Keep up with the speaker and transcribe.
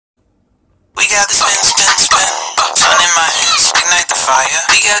got the spin, spin, spin. Sun in my hands, ignite the fire.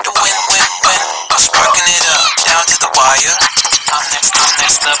 We got the win, win, win. Sparking it up, down to the wire. I'm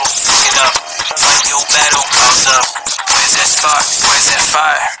next level, fuck it up. Fight your battle, close up. Where's that spark? Where's that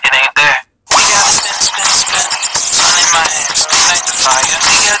fire? It ain't there. We got the spin, spin, spin. Sun in my hands, ignite the fire.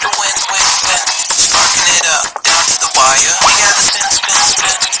 We got the win, win, win. Sparking it up, down to the wire. We got the spin, spin,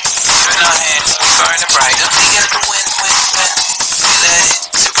 spin. Fire in our hands, we burning brighter. We got the win, win, win. We let it,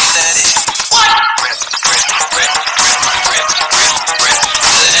 so we let it. What? Rip, rip, rip, rip, rip, rip, rip. We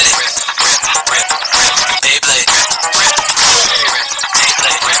let it. Rip, rip, rip. Beyblade, rip, rip, rip.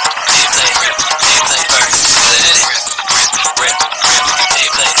 Beyblade, rip, Beyblade, rip. Beyblade burst. We let it. Rip, rip, rip.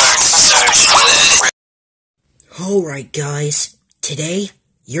 Beyblade burst. Surge. We let it. Alright guys, today,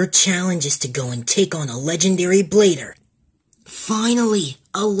 your challenge is to go and take on a legendary blader. Finally,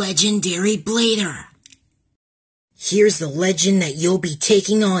 a legendary blader. Here's the legend that you'll be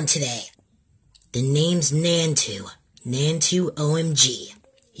taking on today. The name's Nantu. Nantu OMG.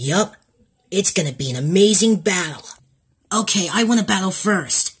 Yup, it's gonna be an amazing battle. Okay, I want to battle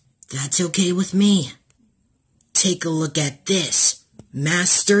first. That's okay with me. Take a look at this.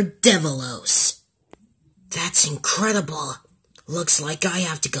 Master Devolos. That's incredible. Looks like I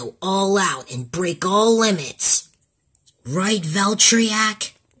have to go all out and break all limits. Right,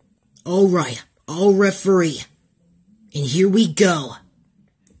 Valtriac? Alright, I'll referee. And here we go.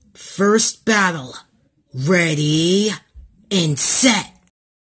 First battle. Ready, and set.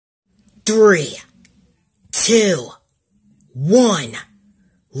 3, 2, 1.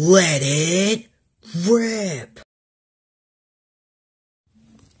 Let it rip.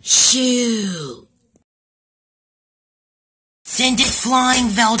 Shoot. Send it flying,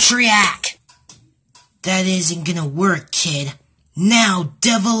 Valtriac. That isn't gonna work, kid. Now,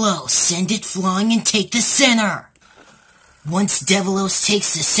 Devolos, send it flying and take the center. Once Devolos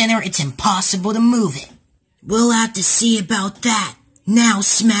takes the center, it's impossible to move it. We'll have to see about that. Now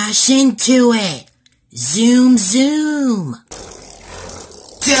smash into it. Zoom, zoom.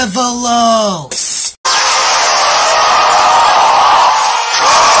 Devolos!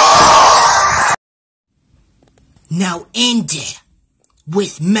 Now end it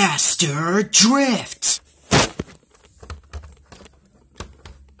with Master Drift.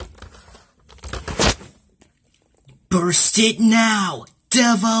 Burst it now,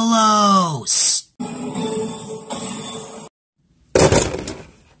 Devolos!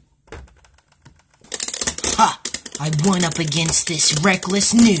 Ha! I won up against this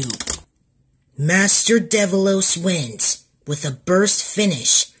reckless noob. Master Devolos wins with a burst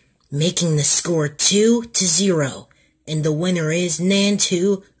finish, making the score 2-0, and the winner is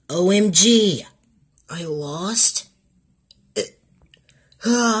Nantu OMG. I lost?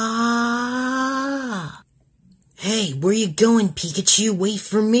 Hey, where you going, Pikachu? Wait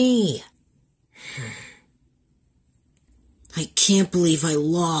for me. I can't believe I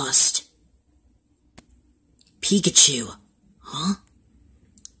lost. Pikachu, huh?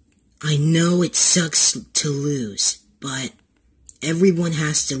 I know it sucks to lose, but everyone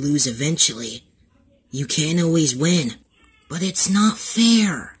has to lose eventually. You can't always win, but it's not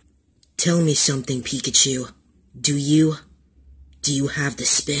fair. Tell me something, Pikachu. Do you have the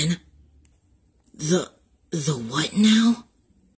spin? The what now?